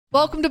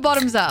Welcome to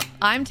Bottoms Up.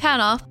 I'm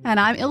Tanner. And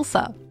I'm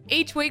Ilsa.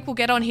 Each week we'll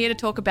get on here to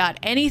talk about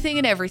anything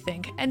and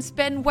everything and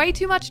spend way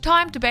too much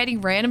time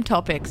debating random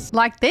topics.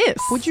 Like this.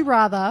 Would you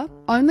rather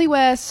only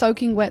wear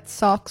soaking wet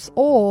socks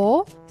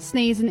or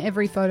sneeze in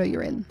every photo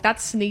you're in?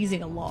 That's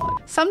sneezing a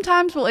lot.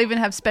 Sometimes we'll even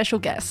have special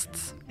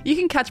guests. You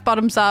can catch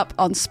Bottoms Up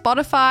on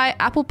Spotify,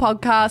 Apple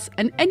Podcasts,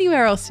 and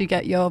anywhere else you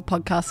get your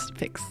podcast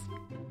fix.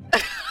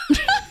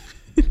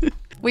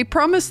 We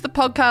promise the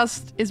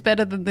podcast is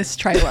better than this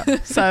trailer,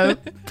 so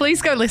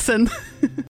please go listen.